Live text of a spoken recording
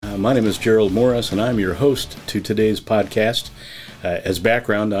My name is Gerald Morris, and I'm your host to today's podcast. As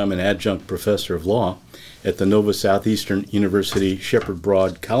background, I'm an adjunct professor of law at the Nova Southeastern University Shepherd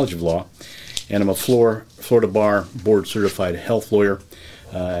Broad College of Law, and I'm a Florida Bar Board Certified Health Lawyer,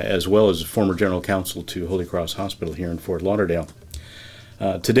 as well as former General Counsel to Holy Cross Hospital here in Fort Lauderdale.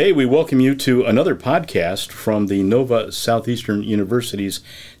 Today, we welcome you to another podcast from the Nova Southeastern University's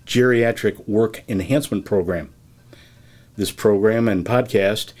Geriatric Work Enhancement Program. This program and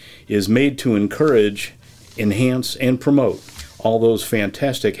podcast is made to encourage, enhance, and promote all those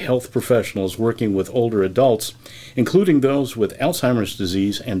fantastic health professionals working with older adults, including those with Alzheimer's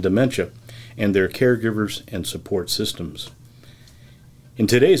disease and dementia, and their caregivers and support systems. In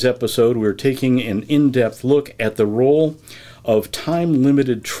today's episode, we're taking an in-depth look at the role of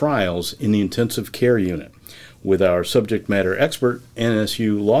time-limited trials in the intensive care unit with our subject matter expert,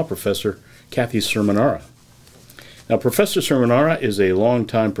 NSU law professor, Kathy Cerminara. Now, Professor Cerminara is a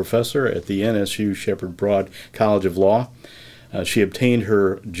longtime professor at the NSU Shepherd Broad College of Law. She obtained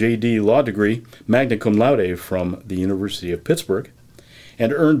her J.D. Law degree, magna cum laude, from the University of Pittsburgh,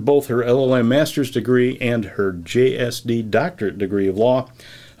 and earned both her LLM master's degree and her JSD doctorate degree of law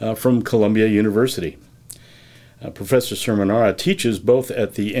from Columbia University. Professor Cerminara teaches both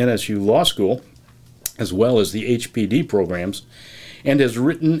at the NSU Law School as well as the HPD programs, and has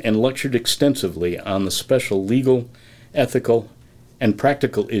written and lectured extensively on the special legal, ethical, and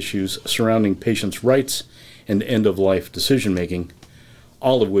practical issues surrounding patients' rights and end-of-life decision-making,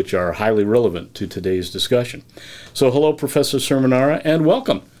 all of which are highly relevant to today's discussion. So hello, Professor Cerminara, and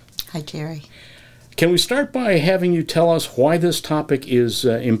welcome. Hi, Jerry. Can we start by having you tell us why this topic is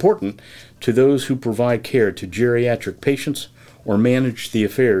important to those who provide care to geriatric patients or manage the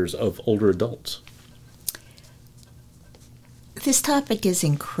affairs of older adults? This topic is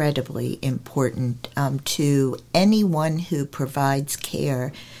incredibly important to anyone who provides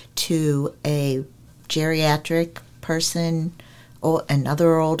care to a geriatric person or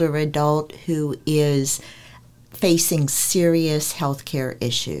another older adult who is facing serious healthcare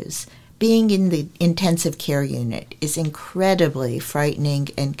issues. Being in the intensive care unit is incredibly frightening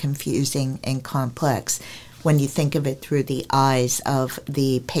and confusing and complex when you think of it through the eyes of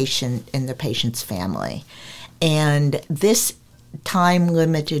the patient and the patient's family. And this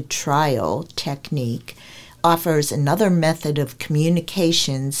time-limited trial technique offers another method of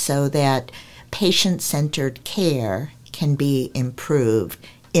communication so that patient-centered care can be improved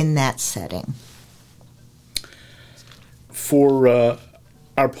in that setting. For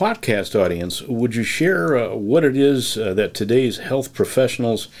our podcast audience, would you share what it is that today's health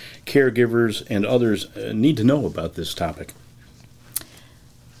professionals, caregivers, and others need to know about this topic?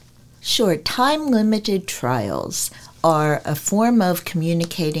 Sure. Time-limited trials are a form of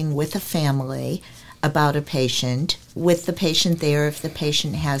communicating with a family about a patient, with the patient there if the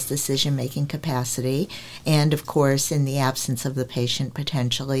patient has decision-making capacity, and of course, in the absence of the patient,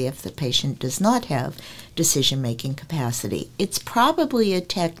 potentially if the patient does not have decision-making capacity. It's probably a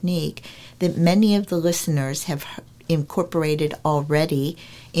technique that many of the listeners have incorporated already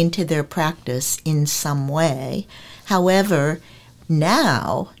into their practice in some way. However,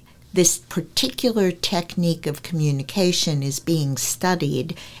 now, this particular technique of communication is being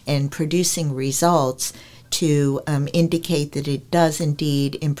studied and producing results to indicate that it does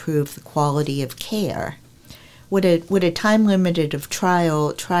indeed improve the quality of care. What a time-limited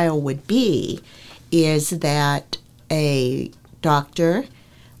trial would be is that a doctor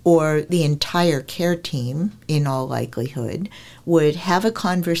or the entire care team, in all likelihood, would have a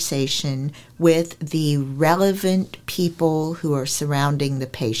conversation with the relevant people who are surrounding the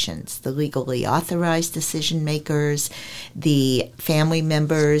patients, the legally authorized decision makers, the family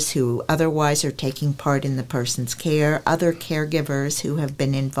members who otherwise are taking part in the person's care, other caregivers who have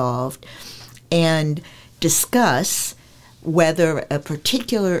been involved, and discuss whether a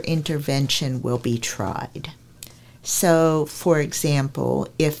particular intervention will be tried. So, for example,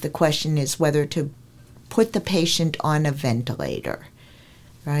 if the question is whether to put the patient on a ventilator,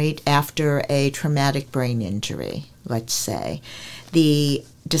 right, after a traumatic brain injury, let's say, the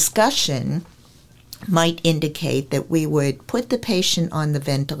discussion might indicate that we would put the patient on the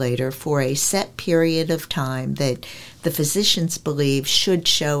ventilator for a set period of time that the physicians believe should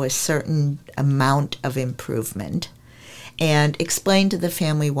show a certain amount of improvement, and explain to the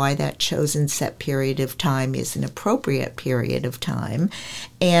family why that chosen set period of time is an appropriate period of time,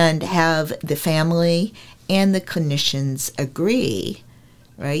 and have the family and the clinicians agree,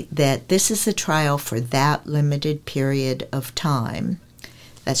 right, that this is a trial for that limited period of time.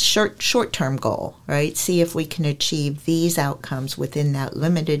 That's short-term goal, right? See if we can achieve these outcomes within that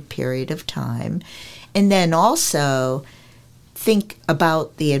limited period of time. And then also think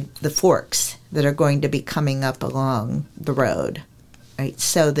about the forks that are going to be coming up along the road, right?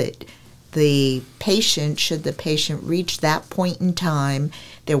 So that the patient, should the patient reach that point in time,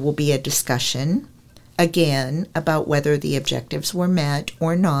 there will be a discussion, again, about whether the objectives were met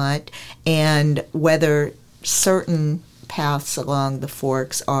or not, and whether certain paths along the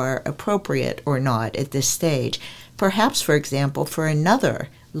forks are appropriate or not at this stage. Perhaps, for example, for another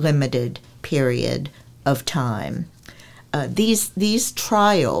limited period of time. These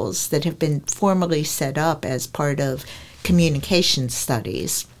trials that have been formally set up as part of communication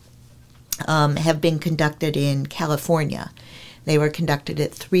studies have been conducted in California. They were conducted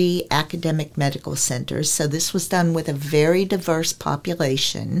at 3 academic medical centers, so this was done with a very diverse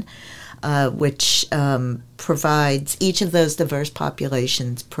population, which provides, each of those diverse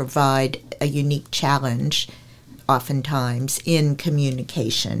populations provide a unique challenge, oftentimes, in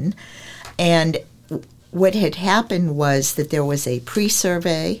communication. And what had happened was that there was a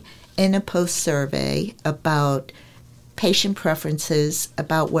pre-survey and a post-survey about patient preferences,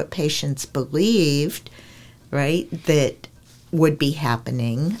 about what patients believed, right, that would be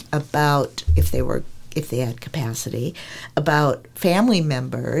happening, about if they had capacity, about family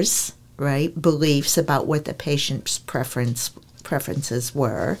members, right, beliefs about what the patient's preferences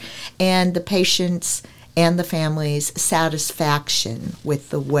were, and the patient's and the family's satisfaction with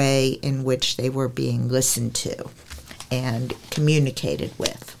the way in which they were being listened to and communicated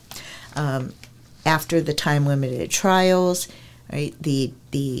with. After the time-limited trials, right,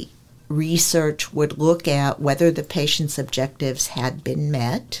 the research would look at whether the patient's objectives had been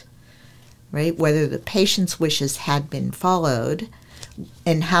met, right, whether the patient's wishes had been followed,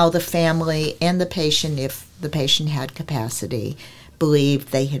 and how the family and the patient, if the patient had capacity, believed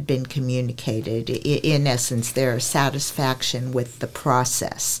they had been communicated. In essence, their satisfaction with the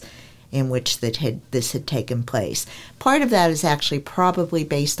process in which this had taken place. Part of that is actually probably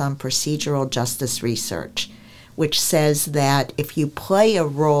based on procedural justice research, which says that if you play a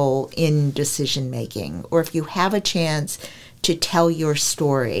role in decision-making, or if you have a chance to tell your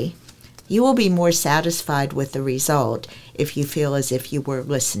story, you will be more satisfied with the result if you feel as if you were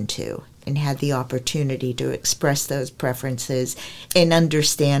listened to and had the opportunity to express those preferences and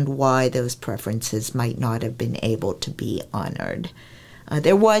understand why those preferences might not have been able to be honored.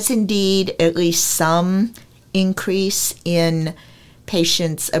 There was indeed at least some increase in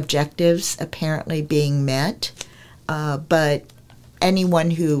patients' objectives apparently being met, but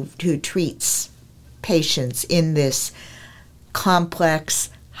anyone who treats patients in this complex,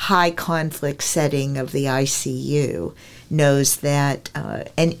 high-conflict setting of the ICU knows that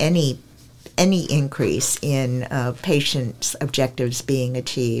any increase in patients' objectives being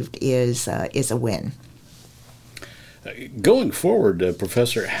achieved is a win. Going forward,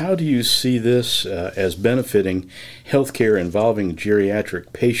 Professor, how do you see this as benefiting healthcare involving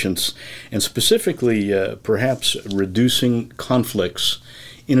geriatric patients, and specifically perhaps reducing conflicts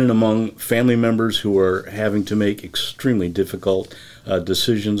in and among family members who are having to make extremely difficult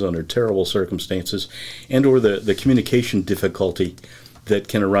decisions under terrible circumstances, and or the communication difficulty that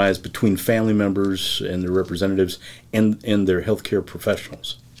can arise between family members and their representatives and their healthcare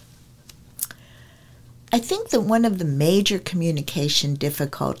professionals? I think that one of the major communication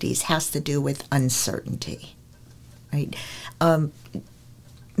difficulties has to do with uncertainty, right?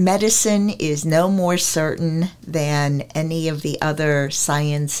 Medicine is no more certain than any of the other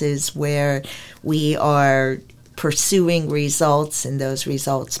sciences where we are pursuing results, and those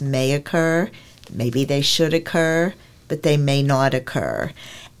results may occur, maybe they should occur, but they may not occur.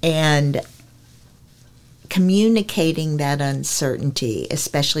 And communicating that uncertainty,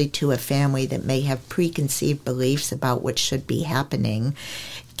 especially to a family that may have preconceived beliefs about what should be happening,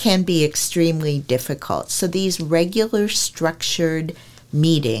 can be extremely difficult. So these regular structured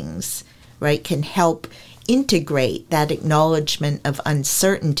meetings, right, can help integrate that acknowledgement of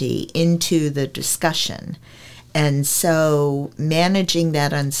uncertainty into the discussion. And so managing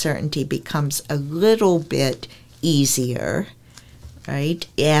that uncertainty becomes a little bit easier, right,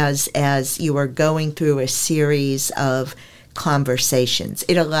 as you are going through a series of conversations.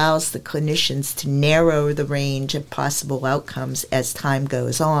 It allows the clinicians to narrow the range of possible outcomes as time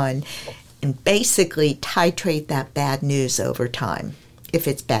goes on and basically titrate that bad news over time, if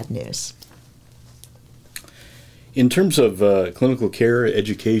it's bad news. In terms of clinical care,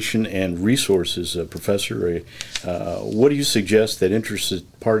 education, and resources, Professor, what do you suggest that interested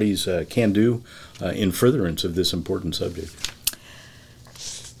parties can do in furtherance of this important subject?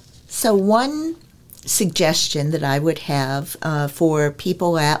 So one suggestion that I would have for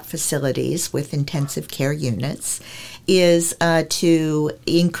people at facilities with intensive care units is to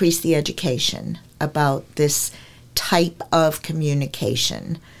increase the education about this type of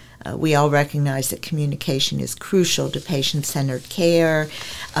communication. We all recognize that communication is crucial to patient-centered care.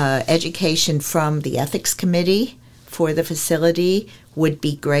 Education from the ethics committee for the facility would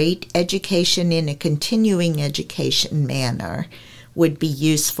be great. Education in a continuing education manner would be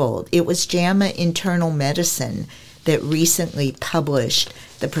useful. It was JAMA Internal Medicine that recently published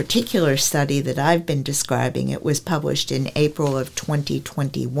the particular study that I've been describing. It was published in April of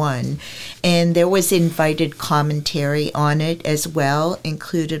 2021, and there was invited commentary on it as well,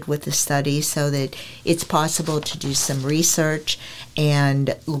 included with the study, so that it's possible to do some research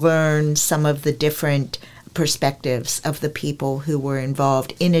and learn some of the different perspectives of the people who were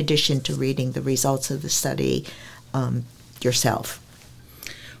involved, in addition to reading the results of the study yourself.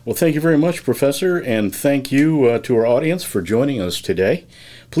 Well, thank you very much, Professor, and thank you to our audience for joining us today.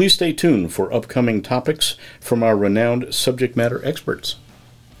 Please stay tuned for upcoming topics from our renowned subject matter experts.